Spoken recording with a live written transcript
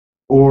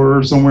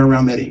or somewhere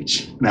around that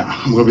age. Now,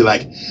 I'm gonna be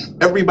like,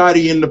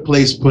 everybody in the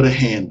place put a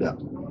hand up.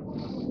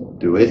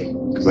 Do it,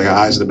 because I got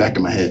eyes in the back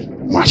of my head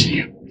watching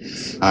you.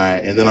 All right,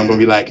 and then I'm gonna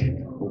be like,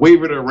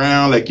 wave it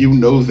around like you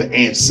know the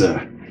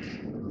answer.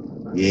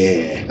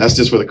 Yeah, that's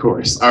just for the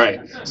chorus. All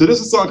right, so this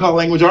is a song called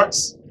Language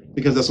Arts,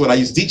 because that's what I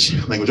used to teach,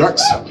 language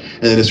arts.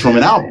 And it is from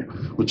an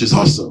album, which is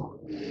also,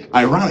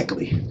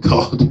 ironically,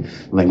 called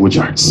Language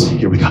Arts.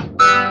 Here we go.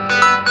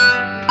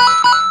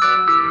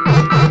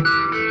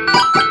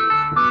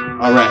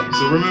 All right,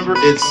 so remember,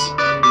 it's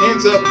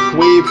hands up,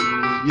 wave,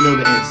 you know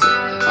the answer.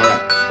 All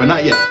right, but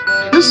not yet.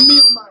 This is me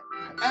on my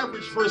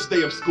average first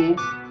day of school,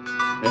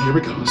 and here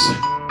it goes.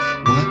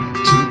 1,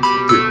 2,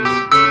 3.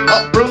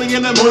 Up early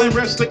in the morning,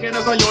 rest sticking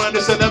as I yawn.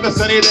 It's another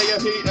sunny day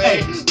of heat.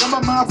 Hey, got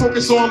my mind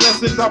focused on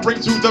lessons I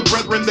bring to the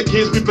brethren, the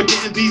kids we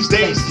forgetting these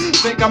days.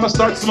 Think I'ma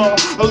start small,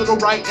 a little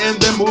right,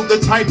 and then move the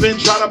type in.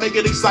 Try to make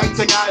it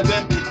exciting, I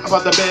then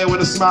about the bed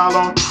with a smile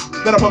on.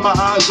 Then I put my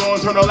eyes on,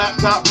 turn the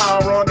laptop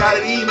power on, got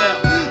an email.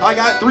 I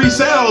got 3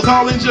 cells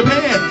all in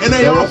Japan, and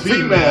they all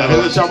female.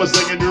 In the shower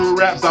singing new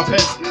raps I've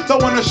had.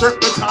 Throwing a shirt,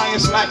 the tie,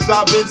 and slacks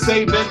I've been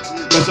saving.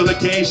 Special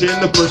occasion,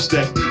 the first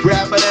day.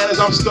 Grab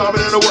bananas, I'm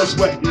starving in the worst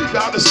way.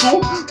 Down to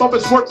school,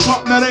 bumping sports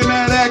talk, now they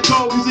mad at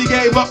Cole, cause he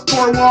gave up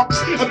 4 walks.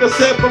 At the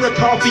set for a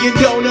coffee and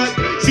donut.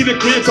 See the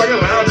kids talking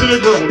loud to the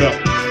grown up.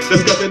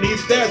 Discussing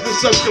these dads and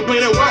such,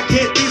 complaining, why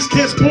can't these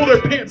kids pull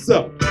their pants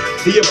up?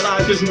 He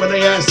obliges when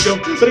they ask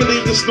him, but he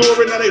leaves the store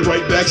and now they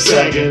right back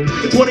sagging.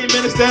 In 20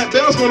 minutes that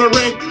bell's gonna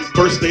ring.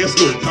 First day of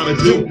school, time to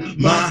do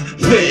my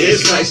thing.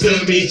 It's nice to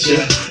meet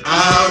ya.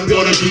 I'm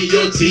gonna be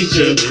your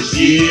teacher this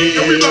year.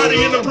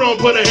 Everybody in the room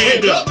put a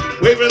hand up,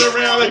 waving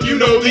around like you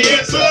know the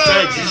answer.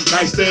 It's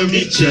nice to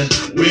meet ya.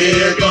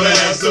 We're gonna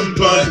have some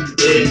fun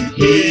in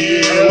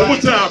here. One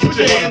more time, put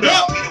your hand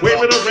up,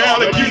 waving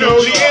around like you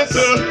know the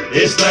answer.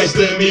 It's nice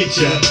to meet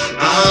ya.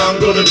 I'm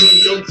gonna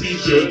be your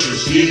teacher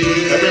this year.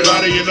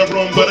 Everybody in the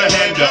room put a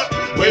hand up,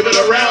 waving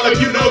around like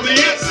you know the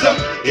answer.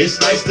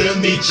 It's nice to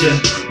meet ya.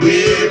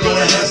 We're gonna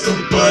have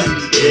some fun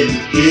in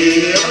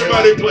here.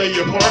 Everybody play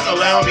your part.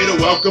 Allow me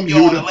to welcome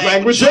you to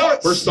Language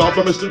Arts. First off,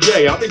 I'm Mr.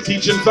 J. I've been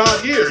teaching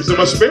 5 years. In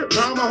my spare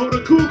time, I hold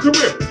a cool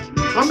career.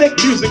 I make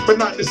music, but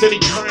not just any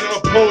kind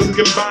of pose and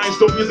combine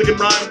still music and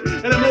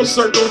rhyme. And in most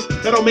circles,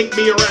 that'll make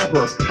me a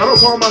rapper. I don't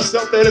call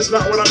myself that, it's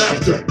not what I'm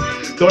after.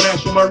 Don't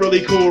ask for my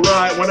really cool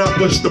ride when I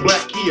push the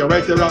black key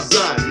right there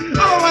outside.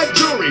 I don't like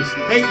jewelry,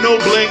 ain't no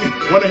bling.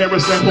 Wanna hear a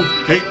sample?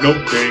 Ain't no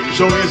thing.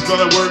 Show me a spell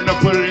a word and I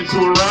put it into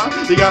a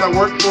rhyme. You gotta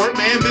work for it,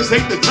 man, this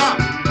ain't the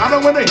time. I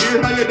don't wanna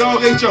hear how your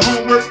dog ate your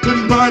homework,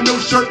 couldn't find no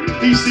shirt,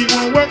 PC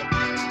won't work.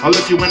 I'll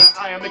look you in the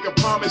eye and make a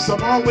promise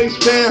I'm always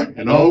fair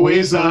and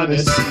always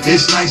honest.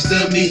 It's nice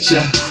to meet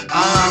ya.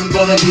 I'm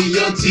gonna be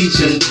your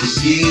teacher this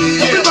year.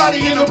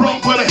 Everybody in the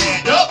room put a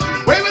hand up,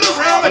 wave it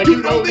around like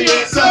you know the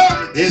answer.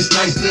 It's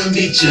nice to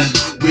meet ya.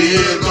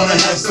 We're gonna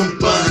have some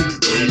fun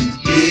in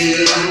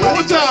here.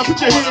 One more time, put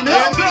your hand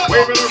up,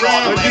 wave it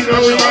around like you know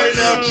it right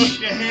now.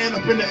 Keep your hand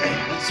up in the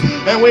air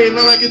and wave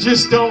it like you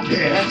just don't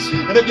care.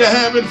 And if you're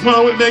having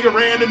fun with Mega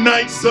Ran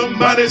tonight,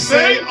 somebody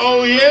say,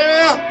 oh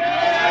yeah.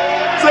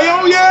 Say,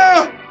 oh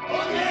yeah!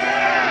 Oh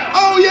yeah!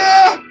 Oh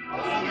yeah!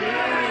 Oh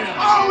yeah!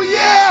 Oh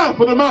yeah!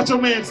 For the Macho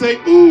Man, say,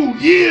 ooh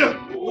yeah!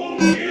 Ooh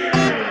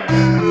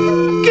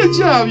yeah! Good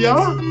job,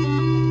 y'all.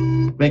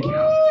 Thank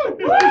you.